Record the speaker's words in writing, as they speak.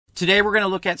Today we're going to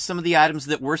look at some of the items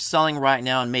that we're selling right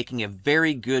now and making a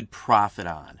very good profit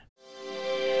on.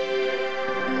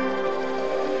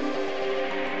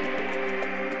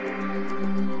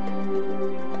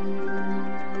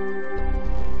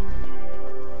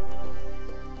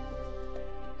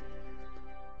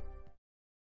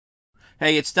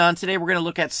 Hey, it's Don. Today we're going to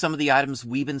look at some of the items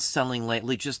we've been selling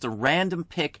lately. Just a random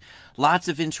pick. Lots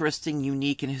of interesting,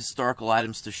 unique, and historical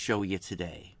items to show you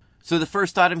today. So the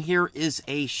first item here is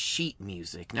a sheet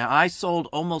music. Now, I sold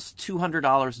almost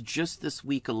 $200 just this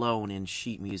week alone in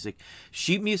sheet music.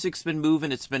 Sheet music's been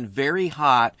moving. It's been very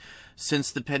hot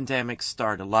since the pandemic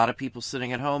started. A lot of people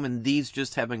sitting at home, and these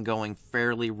just have been going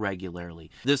fairly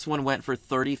regularly. This one went for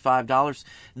 $35.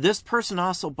 This person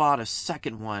also bought a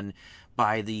second one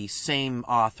by the same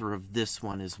author of this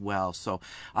one as well. So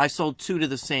I sold two to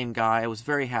the same guy. I was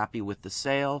very happy with the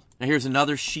sale. Now here's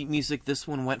another sheet music. This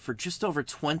one went for just over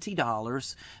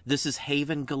 $20. This is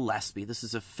Haven Gillespie. This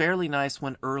is a fairly nice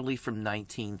one, early from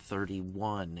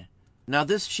 1931. Now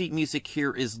this sheet music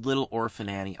here is Little Orphan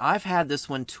Annie. I've had this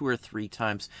one 2 or 3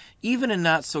 times. Even in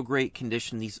not so great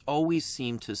condition, these always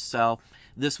seem to sell.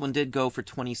 This one did go for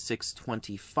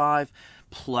 $26.25,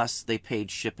 plus they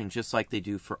paid shipping just like they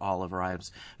do for all of our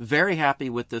items. Very happy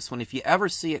with this one. If you ever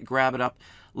see it, grab it up.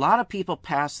 A lot of people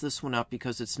pass this one up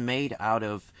because it's made out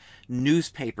of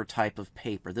newspaper type of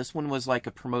paper. This one was like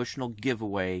a promotional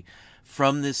giveaway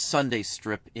from this Sunday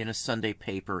strip in a Sunday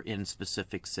paper in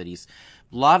specific cities.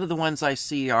 A lot of the ones I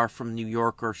see are from New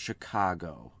York or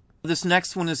Chicago. This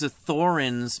next one is a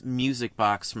Thorin's music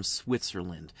box from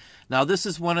Switzerland. Now this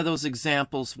is one of those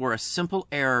examples where a simple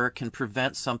error can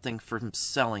prevent something from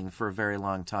selling for a very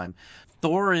long time.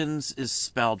 Thorin's is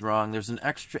spelled wrong. There's an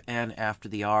extra N after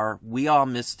the R. We all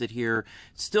missed it here.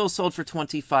 Still sold for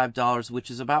 $25,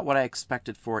 which is about what I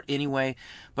expected for it anyway.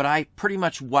 But I pretty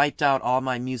much wiped out all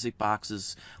my music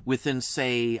boxes within,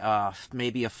 say,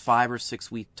 maybe a 5 or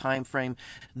 6 week time frame.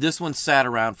 This one sat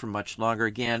around for much longer.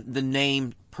 Again, the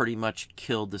name pretty much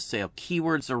killed the sale.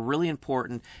 Keywords are really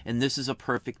important, and this is a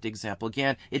perfect example.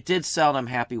 Again, it did sell, and I'm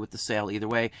happy with the sale either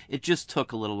way. It just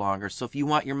took a little longer. So if you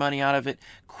want your money out of it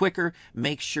quicker,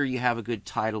 make sure you have a good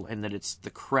title and that it's the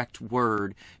correct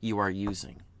word you are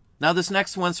using. Now this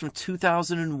next one's from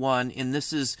 2001, and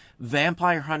this is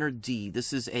Vampire Hunter D.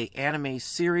 This is an anime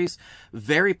series,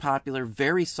 very popular,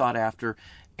 very sought after.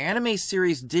 Anime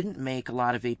series didn't make a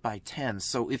lot of 8x10s,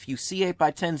 so if you see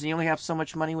 8x10s and you only have so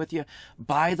much money with you,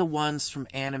 buy the ones from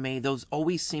anime. Those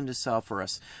always seem to sell for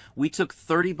us. We took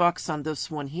 $30 on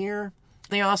this one here.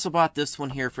 They also bought this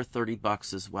one here for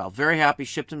 $30 as well. Very happy,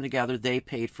 shipped them together. They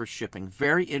paid for shipping.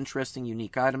 Very interesting,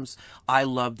 unique items. I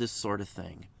love this sort of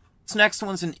thing. This next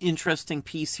one's an interesting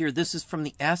piece here. This is from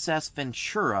the SS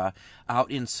Ventura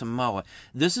out in Samoa.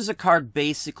 This is a card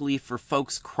basically for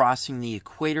folks crossing the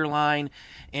equator line,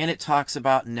 and it talks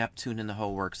about Neptune and the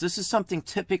whole works. This is something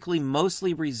typically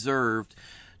mostly reserved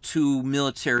to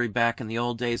military back in the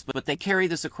old days, but they carry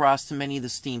this across to many of the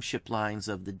steamship lines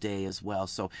of the day as well.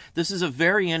 So this is a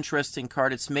very interesting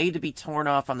card. It's made to be torn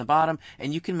off on the bottom,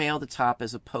 and you can mail the top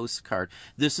as a postcard.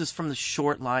 This is from the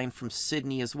short line from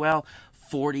Sydney as well.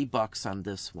 $40 on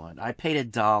this one. I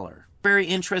paid $1. Very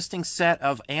interesting set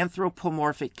of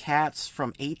anthropomorphic cats from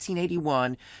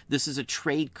 1881. This is a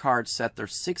trade card set.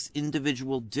 There's 6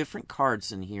 individual different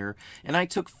cards in here, and I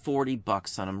took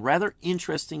 $40 on them. Rather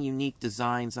interesting, unique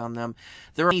designs on them.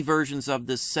 There are many versions of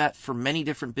this set for many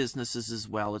different businesses as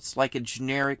well. It's like a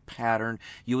generic pattern.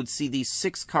 You would see these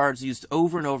 6 cards used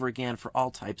over and over again for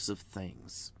all types of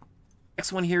things.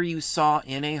 Next one here you saw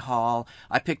in a haul.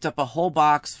 I picked up a whole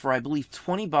box for I believe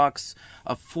 $20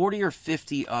 of 40 or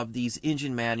 50 of these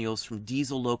engine manuals from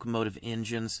diesel locomotive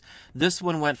engines. This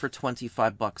one went for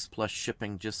 $25 plus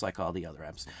shipping, just like all the other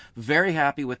apps. Very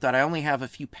happy with that. I only have a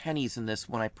few pennies in this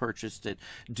when I purchased it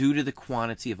due to the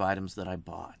quantity of items that I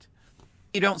bought.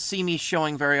 You don't see me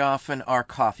showing very often are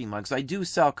coffee mugs. I do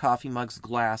sell coffee mugs,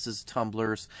 glasses,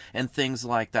 tumblers, and things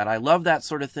like that. I love that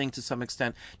sort of thing to some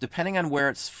extent, depending on where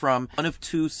it's from. One of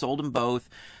 2, sold them both.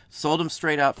 Sold them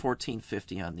straight out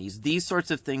 $14.50 on these. These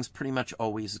sorts of things pretty much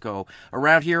always go.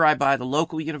 Around here I buy the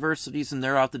local universities, and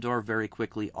they're out the door very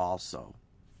quickly also.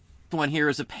 One here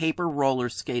is a paper roller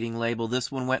skating label.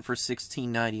 This one went for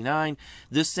 $16.99.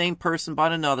 This same person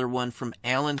bought another one from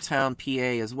Allentown, PA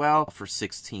as well for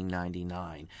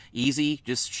 $16.99. Easy,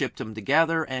 just shipped them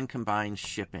together and combined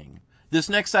shipping. This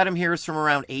next item here is from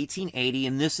around 1880,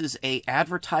 and this is a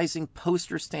advertising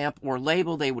poster stamp or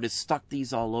label. They would have stuck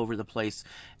these all over the place.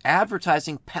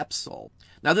 Advertising Pepsol.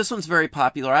 Now this one's very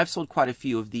popular. I've sold quite a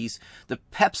few of these. The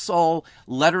Pepsol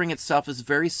lettering itself is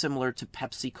very similar to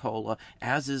Pepsi Cola,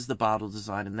 as is the bottle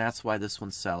design, and that's why this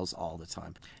one sells all the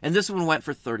time. And this one went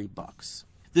for 30 bucks.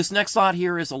 This next lot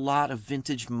here is a lot of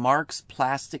vintage Marx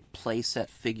plastic playset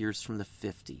figures from the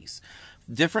 50s.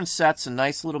 Different sets, a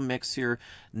nice little mix here.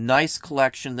 Nice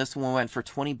collection. This one went for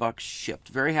 20 bucks shipped.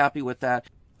 Very happy with that.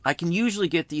 I can usually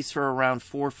get these for around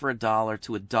 $4 for $1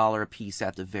 to $1 a piece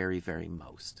at the very, very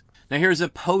most. Now here's a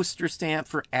poster stamp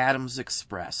for Adams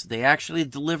Express. They actually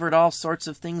delivered all sorts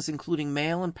of things, including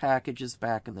mail and packages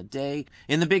back in the day.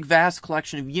 In the big vast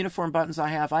collection of uniform buttons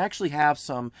I actually have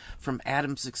some from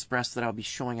Adams Express that I'll be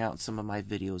showing out in some of my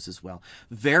videos as well.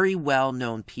 Very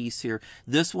well-known piece here.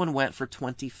 This one went for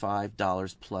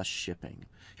 $25 plus shipping.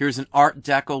 Here's an Art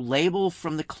Deco label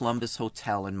from the Columbus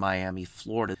Hotel in Miami,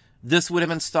 Florida. This would have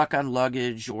been stuck on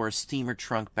luggage or a steamer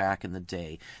trunk back in the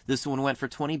day. This one went for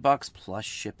 20 bucks plus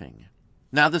shipping.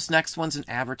 Now this next one's an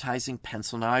advertising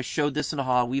pencil. Now I showed this in a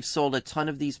haul. We've sold a ton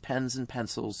of these pens and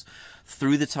pencils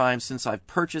through the time since I've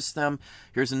purchased them.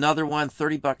 Here's another one,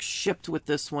 30 bucks shipped with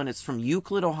this one. It's from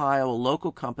Euclid, Ohio, a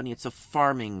local company. It's a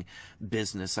farming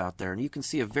business out there, and you can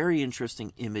see a very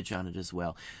interesting image on it as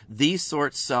well. These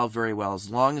sorts sell very well as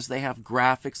long as they have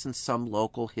graphics and some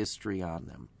local history on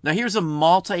them. Now here's a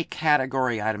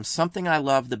multi-category item, something I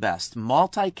love the best.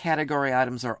 Multi-category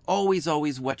items are always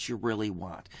what you really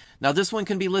want. Now this one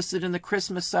can be listed in the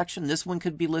Christmas section. This one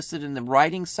could be listed in the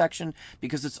writing section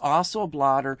because it's also a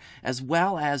blotter, as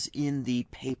well as in the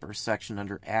paper section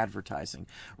under advertising.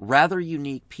 Rather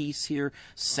unique piece here,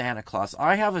 Santa Claus.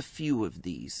 I have a few of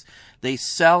these. They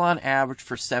sell on average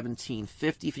for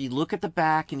 $17.50. If you look at the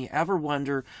back and you ever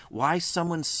wonder why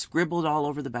someone scribbled all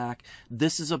over the back,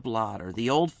 this is a blotter. The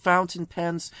old fountain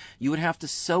pens, you would have to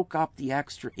soak up the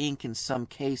extra ink in some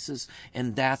cases,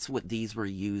 and that's what these were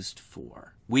used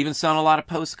for. We've been selling a lot of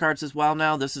postcards as well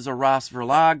now. This is a Ross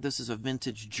Verlag. This is a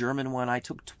vintage German one. I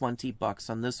took 20 bucks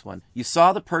on this one. You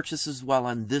saw the purchase as well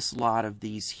on this lot of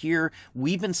these here.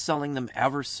 We've been selling them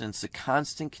ever since. A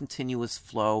constant, continuous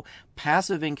flow.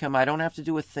 Passive income. I don't have to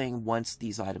do a thing once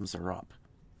these items are up.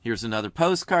 Here's another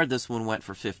postcard. This one went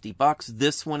for 50 bucks.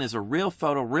 This one is a real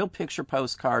photo, real picture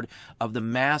postcard of the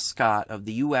mascot of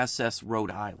the USS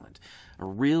Rhode Island. A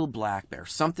real black bear.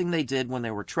 Something they did when they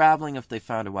were traveling if they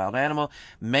found a wild animal.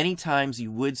 Many times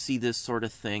you would see this sort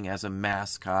of thing as a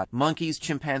mascot. Monkeys,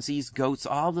 chimpanzees, goats,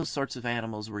 all those sorts of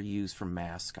animals were used for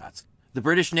mascots. The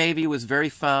British Navy was very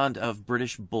fond of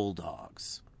British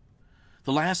bulldogs.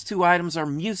 The last two items are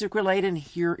music related, and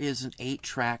here is an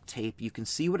 8-track tape. You can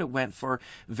see what it went for.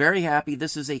 Very happy.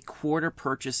 This is a quarter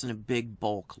purchase in a big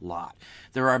bulk lot.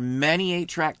 There are many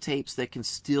 8-track tapes that can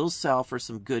still sell for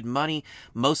some good money,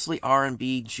 mostly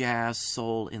R&B, jazz,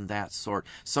 soul, and that sort.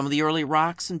 Some of the early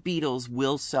rocks and Beatles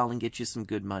will sell and get you some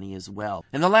good money as well.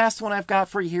 And the last one I've got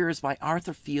for you here is by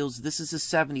Arthur Fields. This is a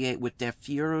 78 with Del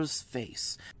Fiero's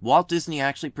face. Walt Disney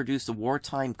actually produced a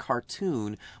wartime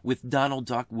cartoon with Donald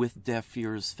Duck with Del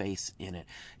Fiero's face in it.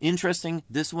 Interesting.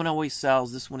 This one always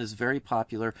sells. This one is very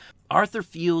popular. Arthur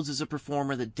Fields is a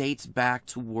performer that dates back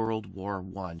to World War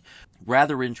I.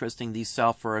 Rather interesting. These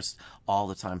sell for us all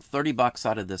the time. 30 bucks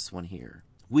out of this one here.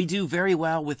 We do very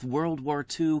well with World War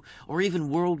II or even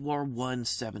World War I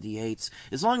 78s,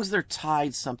 as long as they're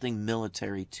tied something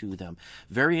military to them.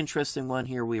 Very interesting one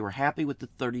here. We were happy with the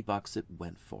 30 bucks it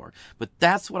went for. But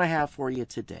that's what I have for you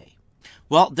today.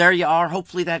 Well, there you are.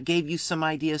 Hopefully that gave you some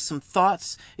ideas, some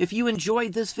thoughts. If you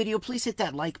enjoyed this video, please hit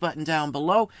that like button down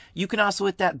below. You can also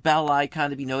hit that bell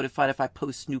icon to be notified if I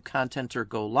post new content or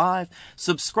go live.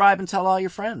 Subscribe and tell all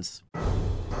your friends.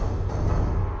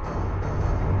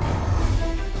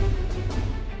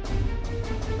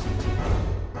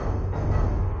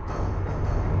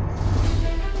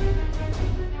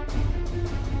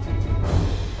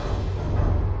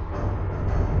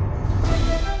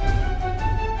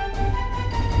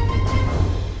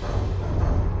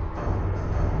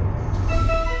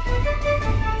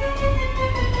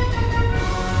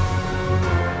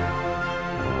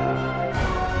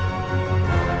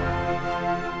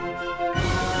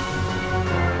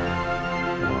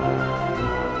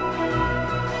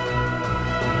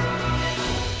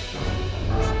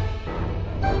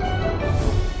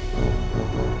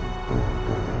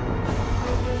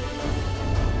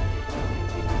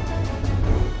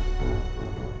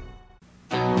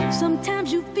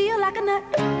 Sometimes you feel like a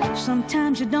nut,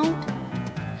 sometimes you don't.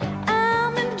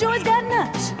 Almond Joy's got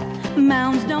nuts,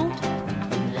 Mounds don't.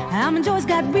 Almond Joy's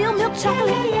got real milk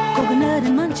chocolate, coconut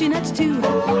and munchy nuts too.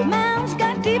 Mounds Mounds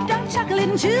got deep dark chocolate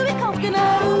and chewy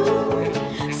coconut.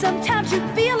 Ooh, sometimes you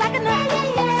feel like a nut,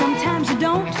 sometimes you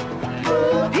don't.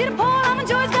 Peter Paul Almond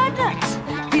Joy's got nuts,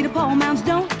 Peter Paul Mounds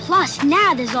don't. Plus,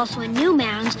 now there's also a new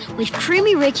Mounds with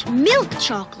creamy rich milk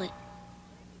chocolate.